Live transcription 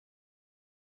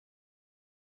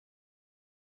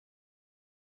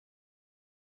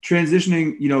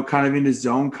transitioning, kind of into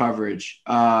zone coverage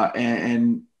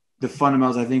and the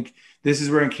fundamentals, I think this is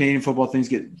where in Canadian football things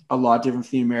get a lot different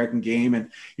from the American game.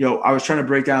 And, I was trying to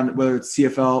break down whether it's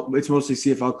CFL, it's mostly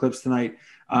CFL clips tonight.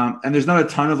 And there's not a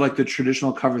ton of like the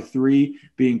traditional cover three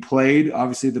being played.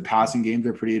 Obviously, the passing games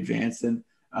are pretty advanced and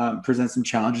present some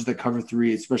challenges that cover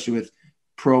three, especially with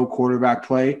pro quarterback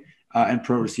play. And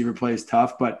pro receiver play is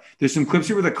tough, but there's some clips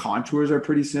here where the contours are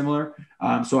pretty similar.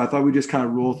 So I thought we just kind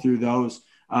of roll through those.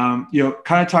 Kind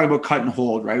of talk about cut and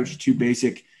hold, right? Which are two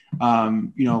basic,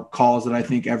 calls that I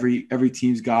think every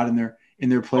team's got in their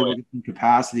playbook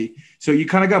capacity. So you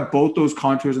kind of got both those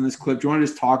contours in this clip. Do you want to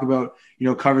just talk about,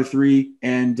 cover three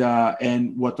and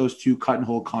what those two cut and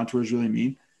hold contours really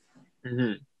mean?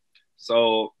 Mm-hmm.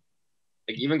 So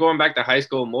like even going back to high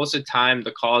school, most of the time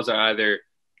the calls are either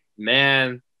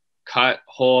man, cut,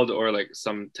 hold, or like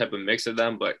some type of mix of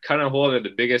them, but cut and hold are the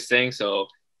biggest thing. So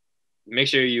make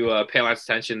sure you pay a lot of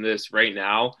attention to this right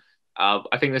now.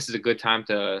 I think this is a good time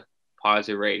to pause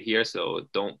it right here, so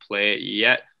don't play it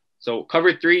yet. So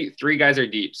cover three guys are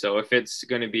deep. So if it's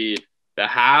going to be the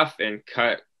half and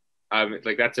cut,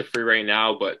 like that's a free right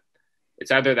now, but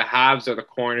it's either the halves or the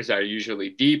corners that are usually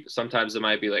deep. Sometimes it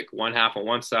might be like one half on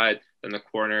one side, then the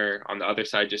corner on the other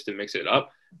side just to mix it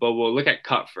up. But we'll look at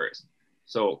cut first.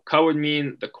 So cut would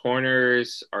mean the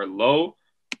corners are low.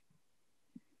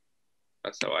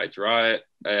 That's how I draw it.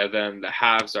 Then the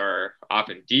halves are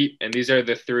often deep. And these are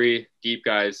the three deep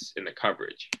guys in the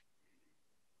coverage.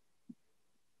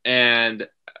 And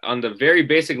on the very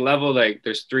basic level, like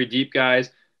there's three deep guys.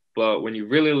 But when you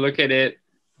really look at it,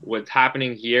 what's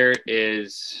happening here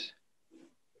is,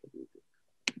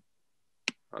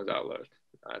 how's that look?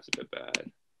 That's a bit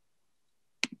bad.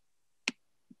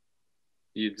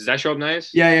 Does that show up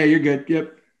nice? Yeah, you're good.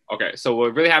 Yep. Okay, so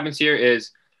what really happens here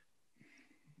is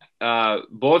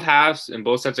both halves and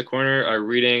both sets of corner are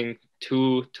reading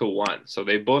 2-1. So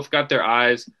they both got their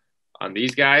eyes on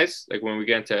these guys, like when we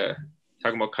get into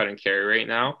talking about cut and carry right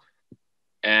now.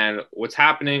 And what's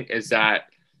happening is that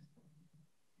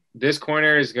this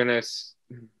corner is going to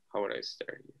 – how would I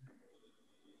start?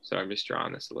 So I'm just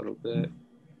drawing this a little bit.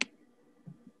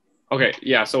 Okay,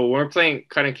 yeah, so when we're playing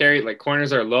cut and carry, like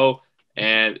corners are low.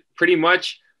 And pretty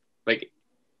much like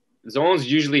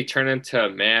zones usually turn into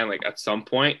man like at some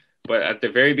point, but at the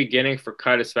very beginning for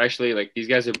cut especially, like these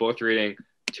guys are both reading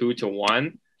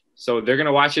 2-1. So they're going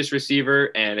to watch this receiver,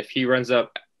 and if he ends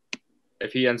up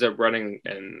running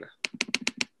an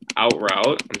out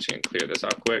route, I'm just going to clear this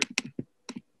out quick.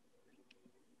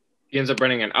 He ends up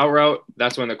running an out route,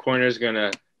 that's when the corner is going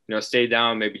to stay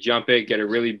down, maybe jump it, get a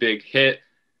really big hit.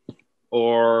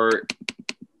 Or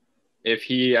if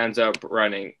he ends up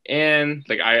running in,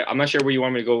 like I'm not sure where you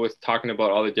want me to go with talking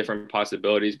about all the different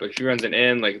possibilities, but if he runs it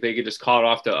in, like they could just call it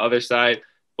off the other side.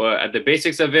 But at the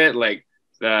basics of it, like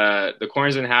the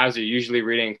corners and halves are usually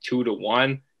reading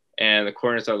 2-1, and the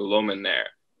corners are the low man there.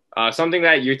 Something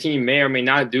that your team may or may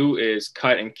not do is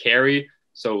cut and carry.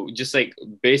 So just like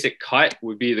basic cut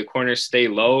would be the corners stay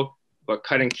low, but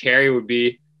cut and carry would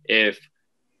be if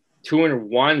 2 and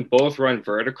 1 both run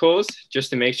verticals just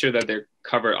to make sure that they're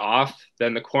covered off,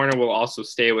 then the corner will also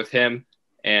stay with him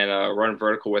and run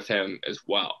vertical with him as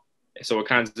well. So it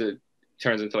kind of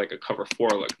turns into like a cover 4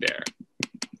 look there.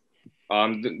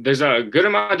 There's a good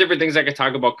amount of different things I could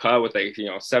talk about cut with, like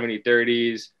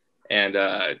 70-30s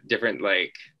and different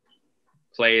like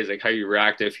plays, like how you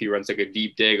react if he runs like a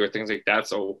deep dig or things like that.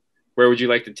 So where would you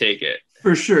like to take it?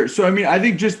 For sure. So, I mean, I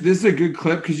think just this is a good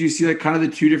clip because you see like kind of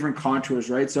the two different contours,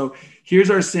 right? So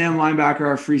here's our Sam linebacker,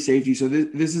 our free safety. So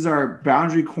this is our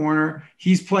boundary corner.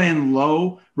 He's playing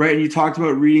low, right? And you talked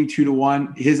about reading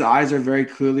 2-1. His eyes are very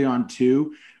clearly on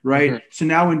 2, right? Mm-hmm. So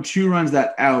now when 2 runs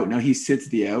that out, now he sits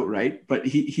the out, right? But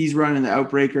he's running the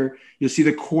outbreaker. You'll see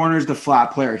the corner's the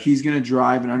flat player. He's going to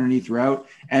drive an underneath route,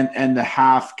 and the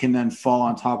half can then fall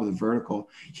on top of the vertical.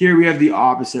 Here we have the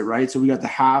opposite, right? So we got the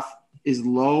half is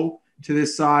low to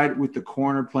this side with the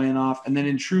corner playing off. And then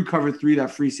in true cover 3, that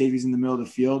free safety's in the middle of the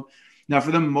field. Now,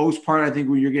 for the most part, I think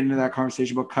when you're getting into that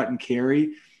conversation about cut and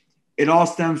carry, it all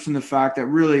stems from the fact that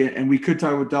really, and we could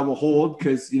talk about double hold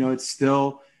because, it's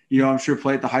still, I'm sure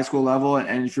play at the high school level.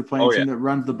 And if you're playing a team that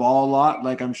runs the ball a lot,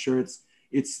 like I'm sure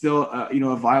it's still,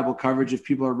 a viable coverage if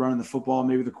people are running the football.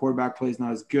 Maybe the quarterback play is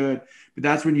not as good, but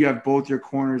that's when you have both your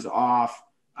corners off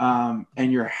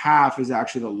and your half is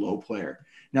actually the low player.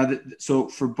 Now, so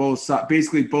for both sides,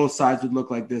 basically both sides would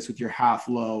look like this with your half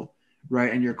low,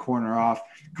 right, and your corner off.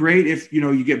 Great if,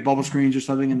 you get bubble screens or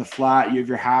something in the flat, you have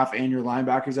your half and your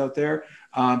linebackers out there,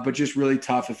 but just really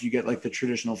tough if you get like the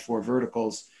traditional 4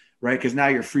 verticals right? Because now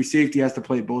your free safety has to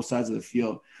play both sides of the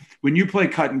field. When you play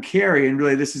cut and carry, and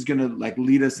really this is going to like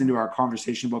lead us into our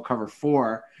conversation about cover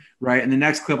 4, right? And the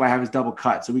next clip I have is double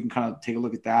cut, so we can kind of take a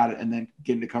look at that and then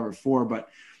get into cover 4. But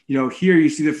here you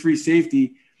see the free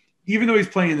safety, even though he's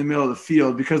playing in the middle of the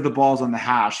field, because the ball's on the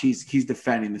hash, he's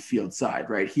defending the field side,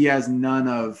 right? He has none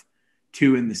of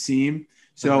 2 in the seam.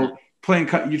 So playing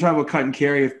cut, you're talking about cut and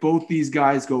carry. If both these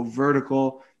guys go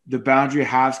vertical, the boundary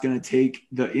half's going to take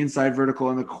the inside vertical,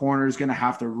 and the corner is going to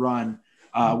have to run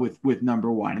with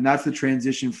number 1. And that's the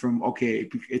transition from, okay,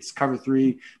 it's cover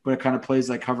 3, but it kind of plays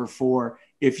like cover 4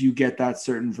 if you get that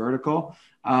certain vertical.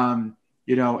 And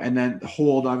then the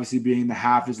hold obviously being the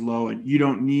half is low, and you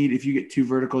don't need, if you get 2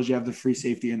 verticals, you have the free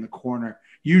safety in the corner,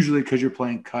 usually because you're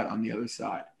playing cut on the other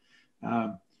side.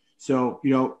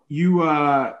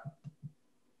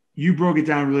 You broke it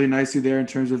down really nicely there in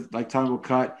terms of like talking about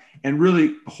cut, and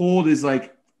really hold is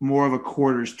like more of a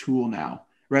quarters tool now,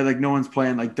 right? Like no one's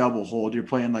playing like double hold. You're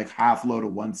playing like half low to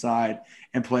one side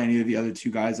and playing either the other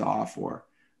 2 guys off or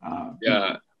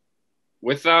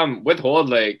with hold,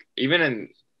 like even in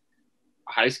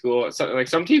high school, like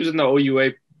some teams in the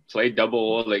OUA play double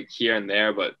hold like here and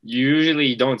there, but you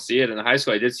usually don't see it. In high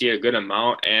school I did see a good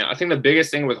amount, and I think the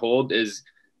biggest thing with hold is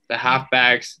the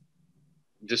halfbacks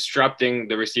disrupting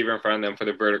the receiver in front of them for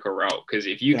the vertical route. Because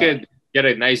if you could get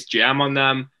a nice jam on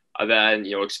them, then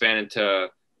expand into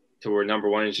where number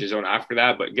 1 is your zone after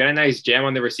that, but get a nice jam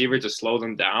on the receiver to slow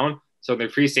them down so the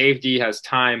free safety has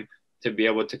time to be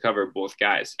able to cover both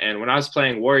guys. And when I was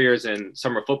playing Warriors in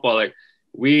summer football, like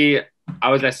I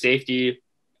was at safety,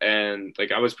 and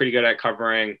like I was pretty good at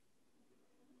covering,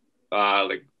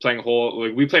 like playing hold.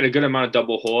 Like we played a good amount of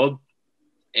double hold,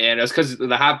 and it's because the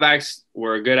halfbacks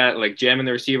were good at like jamming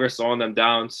the receiver, slowing them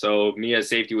down. So me as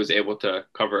safety was able to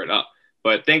cover it up.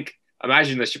 But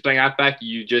imagine this: you're playing halfback,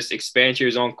 you just expand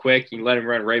your zone quick, you let him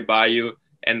run right by you,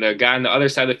 and the guy on the other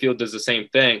side of the field does the same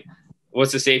thing.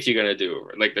 What's the safety gonna do?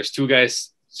 Like there's 2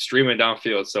 guys streaming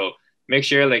downfield, so make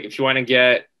sure like if you want to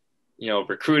get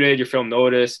recruited, your film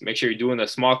noticed, make sure you're doing the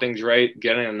small things right,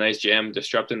 getting a nice jam,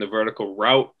 disrupting the vertical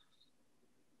route.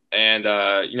 And,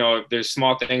 if there's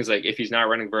small things like if he's not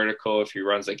running vertical, if he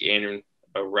runs like in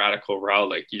a radical route,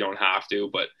 like you don't have to.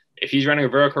 But if he's running a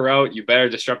vertical route, you better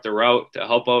disrupt the route to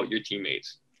help out your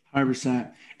teammates.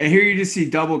 100%. And here you just see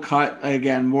double cut,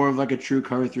 again, more of like a true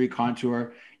cover 3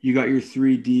 contour. You got your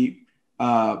 3 deep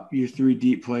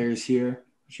players here.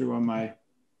 I'm sure why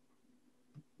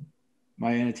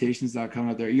my annotation's not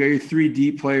coming out there. You got your 3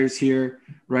 deep players here,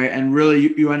 right? And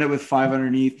really you end up with 5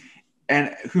 underneath.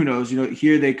 And who knows,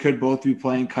 here they could both be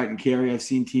playing cut and carry. I've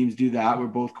seen teams do that where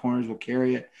both corners will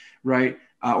carry it, right?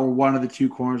 Or one of the 2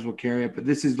 corners will carry it. But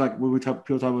this is like when people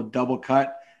talk about double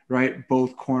cut, right?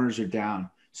 Both corners are down.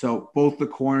 So both the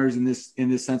corners in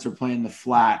this sense are playing the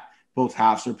flat. Both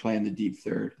halves are playing the deep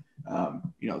third.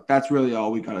 That's really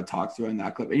all we got to talk through in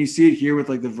that clip. And you see it here with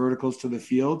like the verticals to the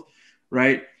field,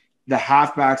 right? The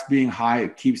halfbacks being high,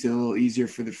 it keeps it a little easier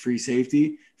for the free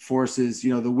safety, forces,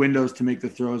 the windows to make the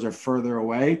throws are further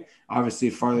away.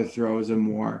 Obviously, farther throws are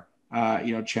more,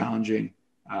 challenging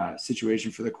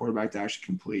situation for the quarterback to actually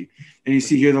complete. And you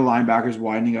see here the linebackers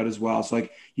widening out as well. So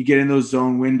like you get in those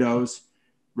zone windows,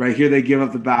 right here, they give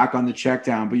up the back on the check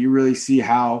down, but you really see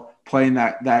how playing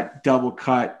that double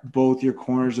cut, both your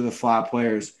corners are the flat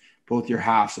players, both your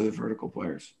halves are the vertical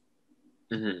players.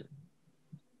 Mm-hmm.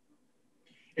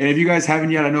 And if you guys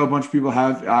haven't yet, I know a bunch of people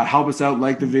have, help us out,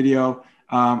 like the video,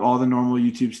 all the normal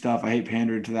YouTube stuff. I hate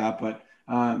pandering to that, but,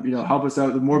 help us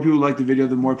out. The more people like the video,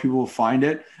 the more people will find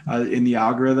it in the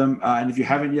algorithm. And if you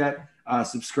haven't yet,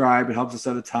 subscribe. It helps us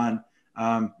out a ton.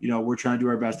 We're trying to do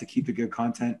our best to keep the good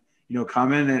content,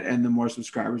 coming, and the more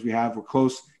subscribers we have, we're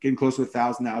getting close to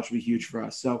 1,000 now, which will be huge for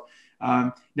us. So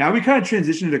now we kind of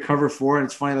transitioned to cover 4, and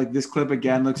it's funny, like this clip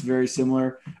again looks very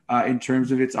similar in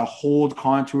terms of it's a hold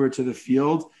contour to the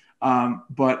field,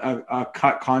 but a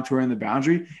cut contour in the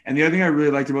boundary. And the other thing I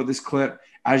really liked about this clip,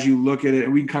 as you look at it,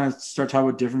 and we can kind of start talking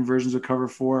about different versions of cover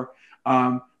 4,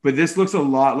 but this looks a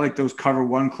lot like those cover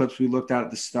 1 clips we looked at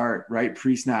the start, right?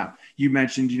 Pre-snap. You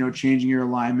mentioned, changing your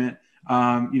alignment,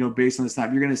 based on the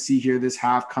snap. You're going to see here this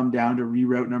half come down to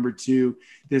reroute number 2,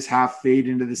 this half fade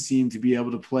into the seam to be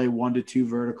able to play 1 to 2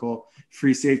 vertical.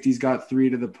 Free safety's got 3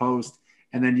 to the post.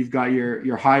 And then you've got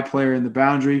your high player in the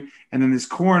boundary. And then this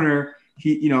corner,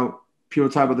 people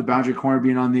talk about the boundary corner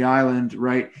being on the island,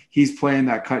 right? He's playing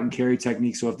that cut and carry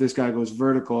technique. So if this guy goes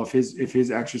vertical, if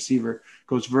his X receiver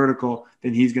goes vertical,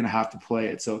 then he's going to have to play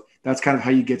it. So that's kind of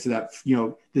how you get to that,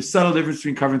 the subtle difference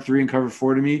between cover 3 and cover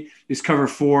 4 to me is cover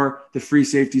 4, the free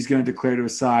safety is going to declare to a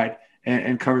side,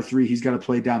 and cover 3, he's got to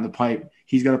play down the pipe.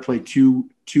 He's got to play two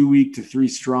 2 weak to 3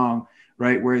 strong,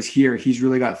 right? Whereas here, he's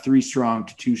really got 3 strong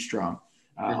to 2 strong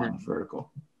on the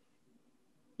vertical.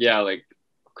 Yeah, like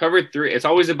cover 3, it's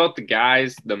always about the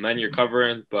guys, the men you're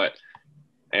covering, but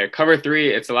cover 3,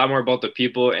 it's a lot more about the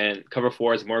people, and cover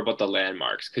 4 is more about the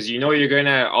landmarks, because you know you're going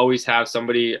to always have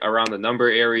somebody around the number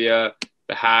area,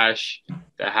 the hash,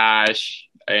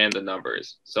 and the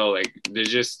numbers. So like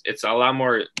it's a lot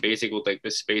more basic with like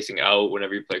the spacing out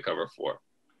whenever you play cover 4.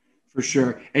 For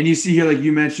sure. And you see here, like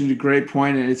you mentioned, a great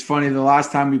point. And it's funny, the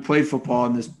last time we played football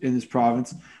in this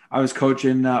province, I was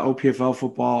coaching OPFL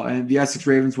football, and the Essex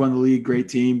Ravens won the league. Great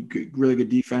team, really good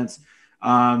defense.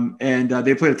 And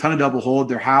they played a ton of double hold.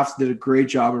 Their halves did a great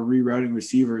job of rerouting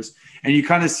receivers. And you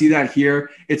kind of see that here.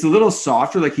 It's a little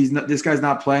softer. Like this guy's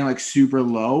not playing like super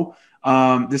low.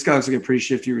 This guy looks like a pretty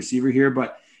shifty receiver here,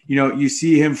 but you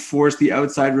see him force the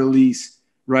outside release,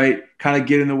 right? Kind of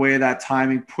get in the way of that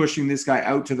timing, pushing this guy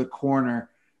out to the corner,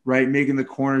 right? Making the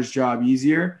corner's job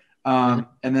easier. And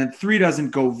then 3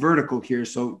 doesn't go vertical here.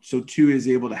 So 2 is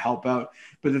able to help out.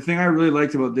 But the thing I really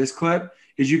liked about this clip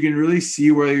is you can really see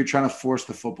where you're trying to force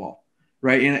the football,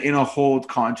 right? In a hold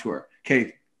contour.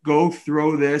 Okay, go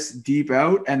throw this deep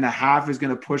out, and the half is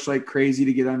going to push like crazy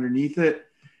to get underneath it,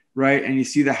 right? And you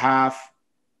see the half,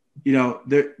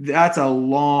 that's a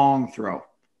long throw.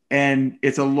 And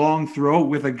it's a long throw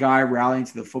with a guy rallying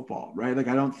to the football, right? Like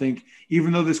I don't think,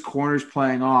 even though this corner's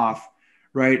playing off,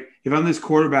 right? If I'm this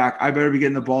quarterback, I better be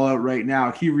getting the ball out right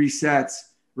now. He resets,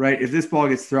 right? If this ball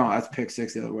gets thrown, that's pick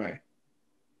 6 the other way.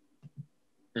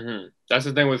 That's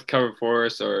the thing with cover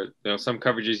 4s, or some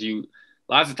coverages.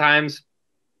 Lots of times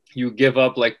you give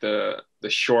up like the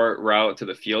short route to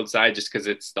the field side just because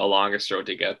it's the longest road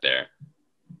to get there.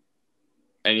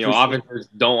 And offenses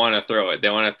don't want to throw it; they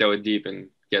want to throw it deep and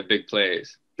get big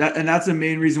plays. That's the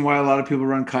main reason why a lot of people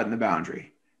run cut in the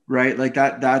boundary, right? Like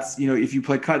that's if you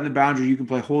play cut in the boundary, you can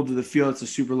play hold to the field. It's a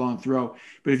super long throw.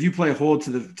 But if you play hold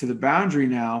to the boundary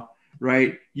now,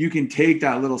 right, you can take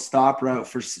that little stop route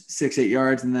for 6-8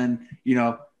 yards, and then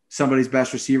somebody's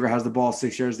best receiver has the ball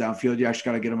 6 yards downfield. You actually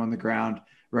got to get them on the ground,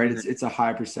 right? It's a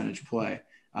high percentage play.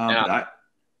 And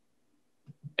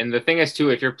the thing is too,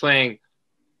 if you're playing,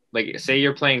 like say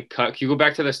you're playing cut, can you go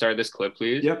back to the start of this clip,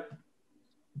 please? Yep.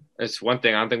 It's one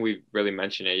thing I don't think we've really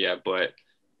mentioned it yet, but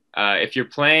if you're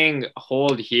playing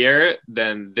hold here,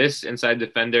 then this inside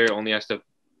defender doesn't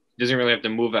really have to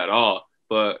move at all.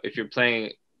 But if you're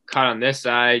playing cut on this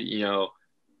side,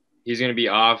 he's going to be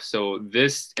off. So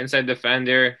this inside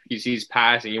defender, he sees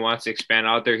pass and he wants to expand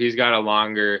out there, he's got a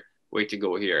longer way to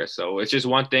go here. So it's just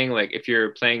one thing. Like if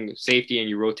you're playing safety and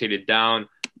you rotate it down,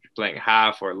 if you're playing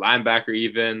half or linebacker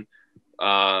even,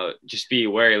 just be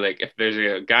wary. Like if there's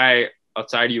a guy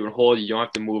outside you and hold, you don't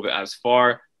have to move it as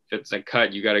far. If it's a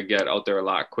cut, you got to get out there a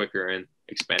lot quicker and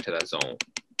expand to that zone.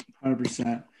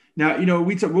 100%. Now,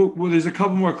 there's a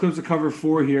couple more clips of cover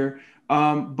 4 here.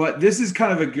 But this is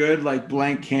kind of a good like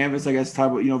blank canvas, I guess, to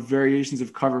talk about, variations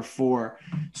of cover 4.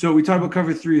 So we talked about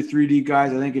cover 3 or 3 deep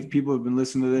guys. I think if people have been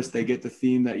listening to this, they get the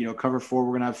theme that, cover 4,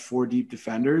 we're going to have 4 deep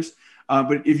defenders.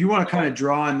 But if you want to kind of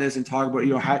draw on this and talk about,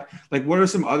 what are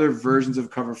some other versions of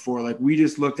cover 4? Like we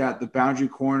just looked at the boundary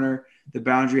corner, the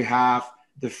boundary half,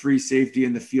 the free safety,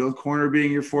 and the field corner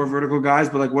being your 4 vertical guys.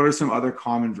 But like, what are some other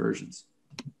common versions?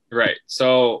 Right.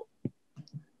 So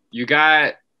you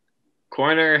got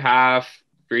corner, half,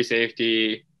 free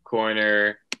safety,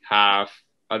 corner, half,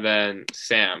 and then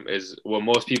Sam is what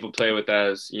most people play with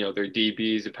as, their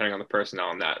DBs, depending on the personnel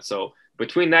on that. So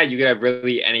between that, you could have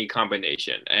really any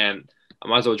combination, and I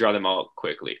might as well draw them out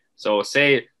quickly. So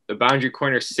say the boundary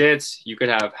corner sits, you could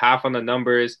have half on the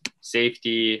numbers,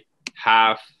 safety,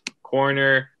 half,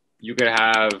 corner. You could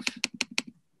have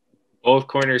both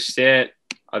corners sit,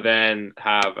 and then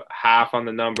have half on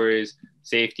the numbers,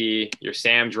 safety, your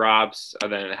Sam drops,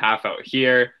 and then half out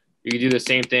here. You can do the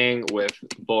same thing with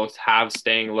both halves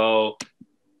staying low,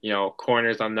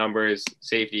 corners on numbers,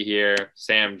 safety here,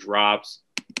 Sam drops.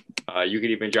 You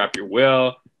could even drop your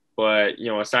will, but,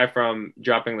 aside from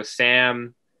dropping the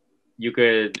Sam, you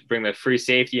could bring the free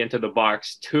safety into the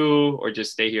box too, or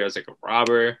just stay here as like a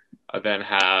robber, and then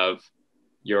have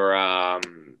your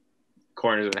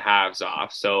corners and halves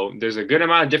off. So there's a good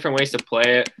amount of different ways to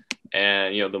play it.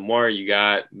 And, the more you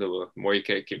got, the more you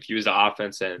can confuse the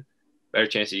offense and better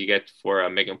chances you get for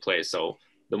making plays. So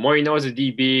the more you know as a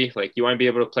DB, like you want to be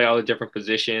able to play all the different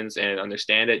positions and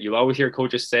understand it. You'll always hear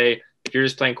coaches say, if you're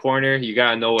just playing corner, you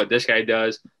got to know what this guy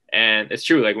does. And it's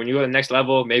true. Like when you go to the next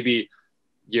level, maybe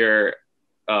you're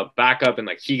backup and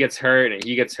like he gets hurt and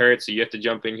he gets hurt. So you have to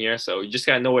jump in here. So you just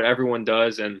got to know what everyone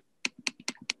does. And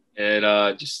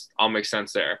it just all makes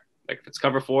sense there. Like if it's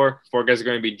cover 4, 4 guys are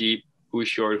going to be deep. Who's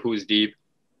short, who's deep.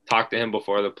 talk to him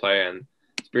before the play, and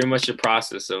it's pretty much the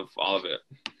process of all of it.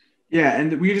 Yeah,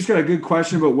 and we just got a good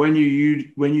question about when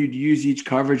you'd use each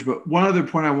coverage. But one other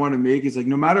point I want to make is, like,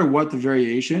 no matter what the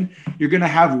variation, you're going to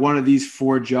have one of these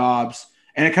 4 jobs.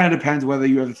 And it kind of depends whether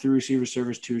you have a 3 receiver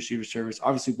service, 2 receiver service.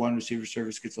 Obviously, 1 receiver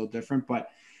service gets a little different. But,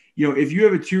 you know, if you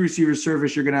have a 2 receiver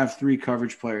service, you're going to have 3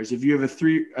 coverage players. If you have a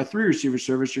three receiver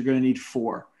service, you're going to need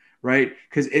 4, right?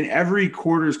 Because in every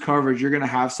quarter's coverage, you're going to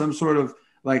have some sort of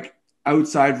like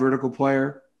outside vertical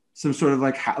player, some sort of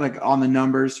like on the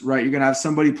numbers, right? You're going to have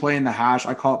somebody playing the hash.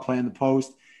 I call it playing the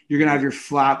post. You're going to have your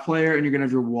flat player and you're going to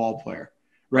have your wall player,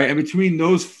 right? And between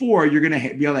those 4, you're going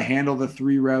to be able to handle the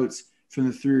 3 routes from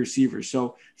the 3 receivers.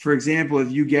 So for example,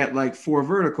 if you get like 4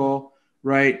 vertical,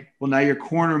 right? Well, now your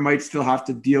corner might still have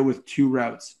to deal with 2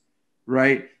 routes,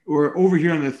 right? Or over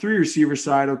here on the 3 receiver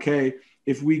side, okay,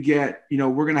 if we get, you know,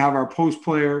 we're going to have our post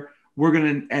player, we're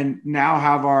going to, and now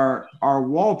have our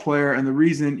wall player. And the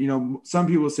reason, you know, some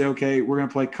people say, okay, we're going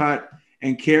to play cut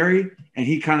and carry, and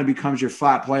he kind of becomes your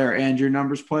flat player and your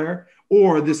numbers player.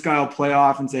 Or this guy will play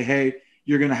off and say, hey,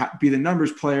 you're going to be the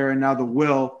numbers player. And now the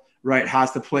will, right,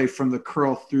 has to play from the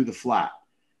curl through the flat,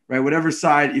 right? Whatever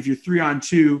side, if you're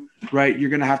 3-on-2, right, you're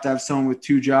going to have someone with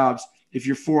 2 jobs. If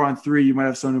you're 4-on-3, you might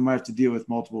have someone who might have to deal with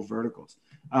multiple verticals.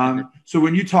 So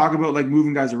when you talk about like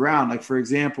moving guys around, like for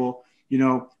example, you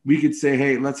know, we could say,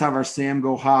 hey, let's have our Sam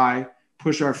go high,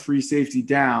 push our free safety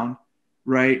down,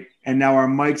 right? And now our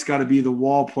Mike's got to be the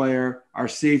wall player, our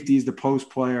safety is the post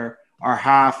player, our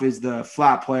half is the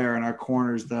flat player, and our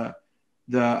corner is the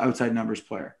outside numbers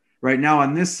player. Right now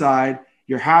on this side,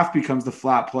 your half becomes the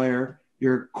flat player,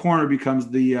 your corner becomes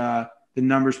the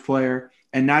numbers player,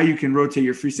 and now you can rotate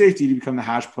your free safety to become the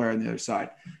hash player on the other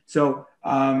side. So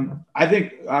I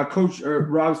think Coach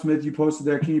Rob Smith, you posted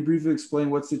there. Can you briefly explain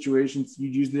what situations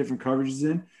you'd use the different coverages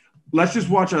in? Let's just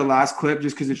watch our last clip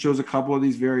just because it shows a couple of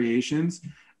these variations.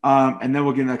 And then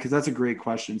we'll get into that because that's a great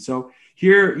question. So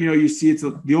here, you know, you see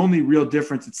the only real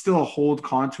difference. It's still a hold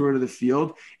contour to the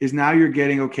field is now you're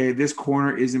getting, okay, this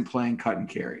corner isn't playing cut and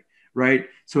carry, right?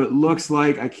 So it looks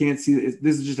like I can't see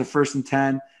this is just a 1st and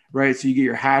 10, right? So you get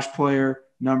your hash player,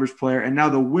 numbers player, and now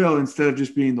the will, instead of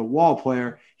just being the wall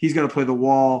player, he's got to play the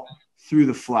wall through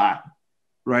the flat,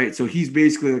 right? So he's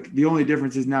basically like, the only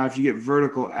difference is now if you get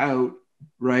vertical out,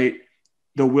 right,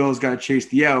 the will's got to chase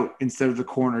the out instead of the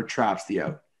corner traps the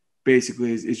out.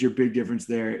 Basically is your big difference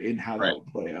there in how that will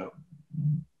play out.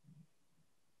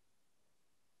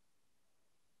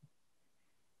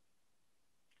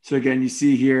 So again, you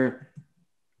see here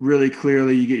really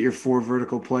clearly you get your 4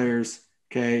 vertical players,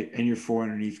 okay, and your 4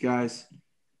 underneath guys.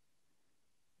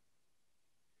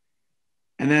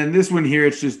 And then this one here,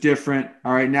 it's just different.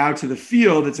 All right, now to the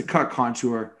field, it's a cut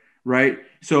contour, right?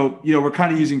 So, you know, we're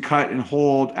kind of using cut and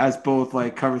hold as both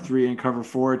like cover 3 and cover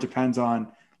 4. It depends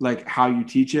on like how you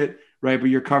teach it, right?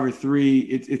 But your cover 3,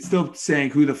 it's still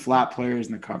saying who the flat player is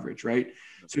in the coverage, right?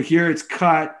 So here it's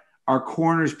cut. Our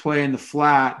corners play in the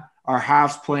flat. Our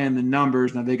halves play in the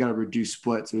numbers. Now they got a reduced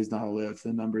split, so he's not all the way up to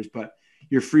the numbers. But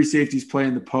your free safeties play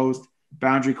in the post.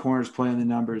 Boundary corners play in the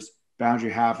numbers.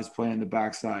 Boundary half is playing the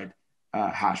backside.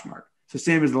 Hash mark. So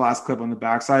same as the last clip on the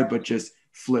backside, but just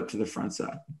flip to the front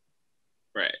side.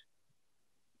 Right.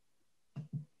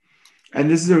 And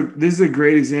this is a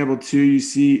great example too. You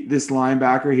see this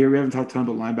linebacker here. We haven't talked a ton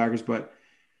about linebackers, but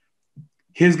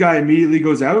his guy immediately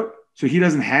goes out. So he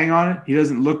doesn't hang on it. He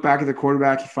doesn't look back at the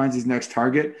quarterback. He finds his next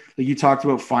target. Like you talked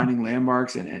about finding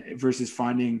landmarks and versus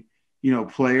finding, you know,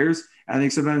 players. And I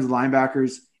think sometimes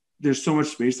linebackers, there's so much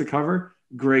space to cover.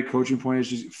 Great coaching point is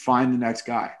just find the next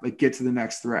guy, like get to the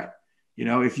next threat. You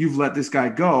know, if you've let this guy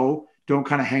go, don't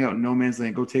kind of hang out in no man's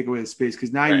land, go take away the space.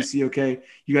 Cause now you see, okay,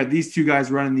 you got these 2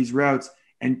 guys running these routes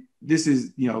and this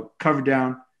is, you know, covered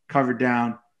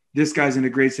down. This guy's in a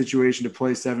great situation to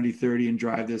play 70-30 and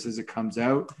drive this as it comes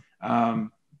out. You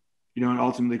know, and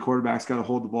ultimately quarterback's got to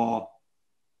hold the ball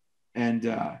and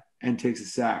takes a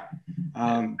sack.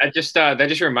 That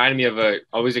just reminded me of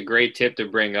always a great tip to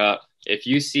bring up. If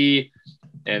you see,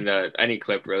 and any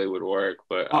clip really would work,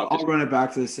 but I'll run it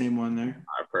back to the same one there.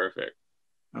 All right, perfect.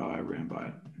 Oh, I ran by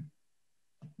it.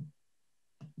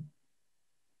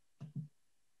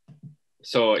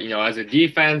 So, you know, as a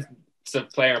defensive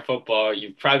player in football,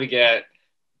 you probably get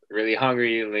really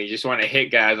hungry and you just want to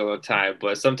hit guys all the time.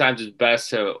 But sometimes it's best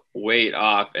to wait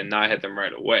off and not hit them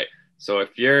right away. So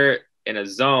if you're in a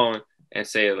zone and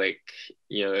say, like,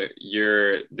 you know,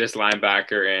 you're this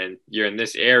linebacker and you're in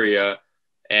this area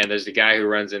and there's a guy who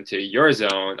runs into your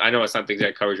zone. I know it's not the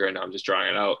exact coverage right now. I'm just drawing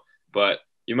it out. But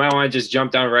you might want to just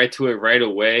jump down right to it right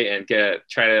away and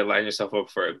try to line yourself up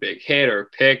for a big hit or a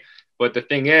pick. But the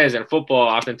thing is, in football,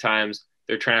 oftentimes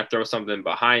they're trying to throw something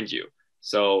behind you.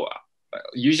 So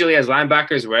usually as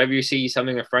linebackers, wherever you see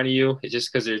something in front of you, it's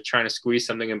just because they're trying to squeeze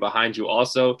something in behind you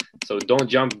also. So don't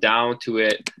jump down to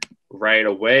it right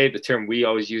away. The term we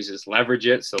always use is leverage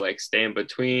it. So like stay in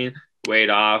between, wait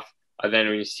off, and then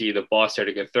when you see the ball start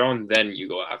to get thrown, then you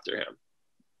go after him.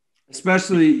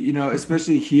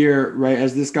 Especially here, right?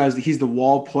 As he's the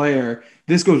wall player.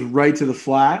 This goes right to the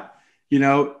flat.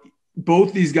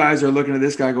 Both these guys are looking at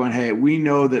this guy going, hey, we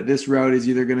know that this route is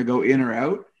either going to go in or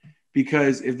out,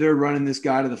 because if they're running this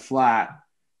guy to the flat,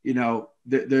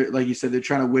 they're like you said, they're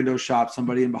trying to window shop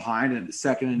somebody in behind, and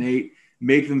 2nd and 8,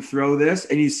 make them throw this.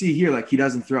 And you see here, like, he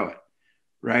doesn't throw it,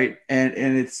 right? And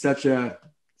it's such an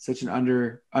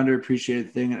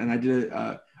underappreciated thing. And I did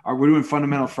we're doing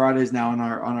Fundamental Fridays now on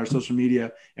our social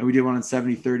media, and we did one on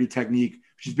 70-30 technique,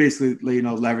 which is basically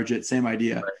leverage it, same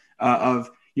idea of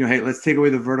hey, let's take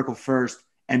away the vertical first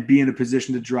and be in a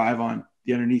position to drive on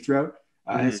the underneath route.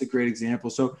 It's a great example.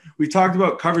 So we've talked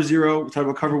about cover 0, we've talked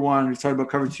about cover 1, we've talked about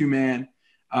cover 2 man.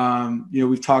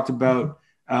 We've talked about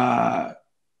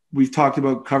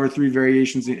cover 3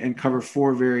 variations and cover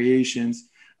 4 variations.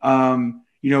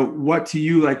 What to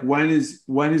you, like, when is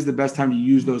the best time to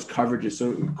use those coverages?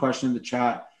 So question in the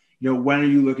chat, when are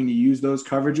you looking to use those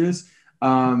coverages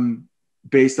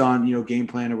based on, game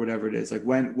plan or whatever it is? Like,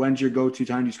 when's your go-to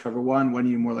time to use cover 1? When are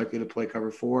you more likely to play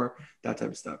cover 4? That type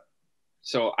of stuff.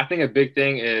 So I think a big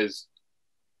thing is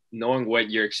knowing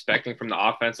what you're expecting from the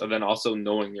offense, and then also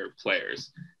knowing your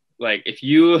players. Like, if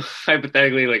you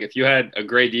hypothetically, like, if you had a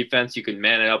great defense, you could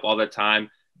man it up all the time.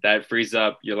 That frees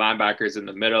up your linebackers in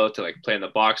the middle to like play in the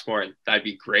box more, and that'd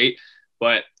be great.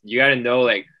 But you got to know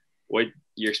like what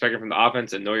you're expecting from the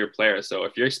offense and know your players. So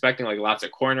if you're expecting like lots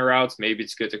of corner routes, maybe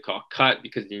it's good to call cut,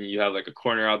 because then you have like a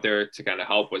corner out there to kind of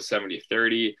help with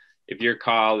 70-30. If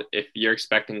you're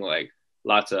expecting like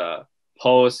lots of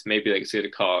posts, maybe like it's good to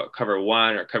call cover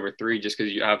 1 or cover 3, just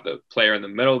because you have the player in the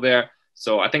middle there.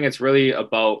 So I think it's really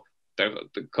about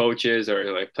the coaches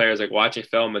or like players like watching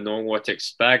film and knowing what to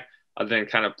expect, and then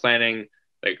kind of planning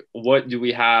like, what do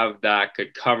we have that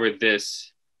could cover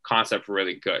this concept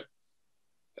really good.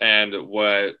 And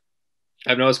what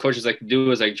I've noticed coaches like to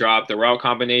do is like drop the route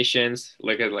combinations,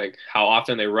 look at like how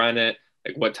often they run it,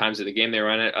 like what times of the game they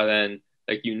run it, and then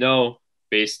like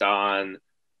based on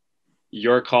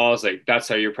your calls, like that's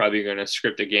how you're probably going to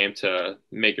script a game to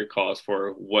make your calls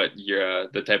for what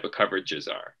the type of coverages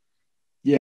are.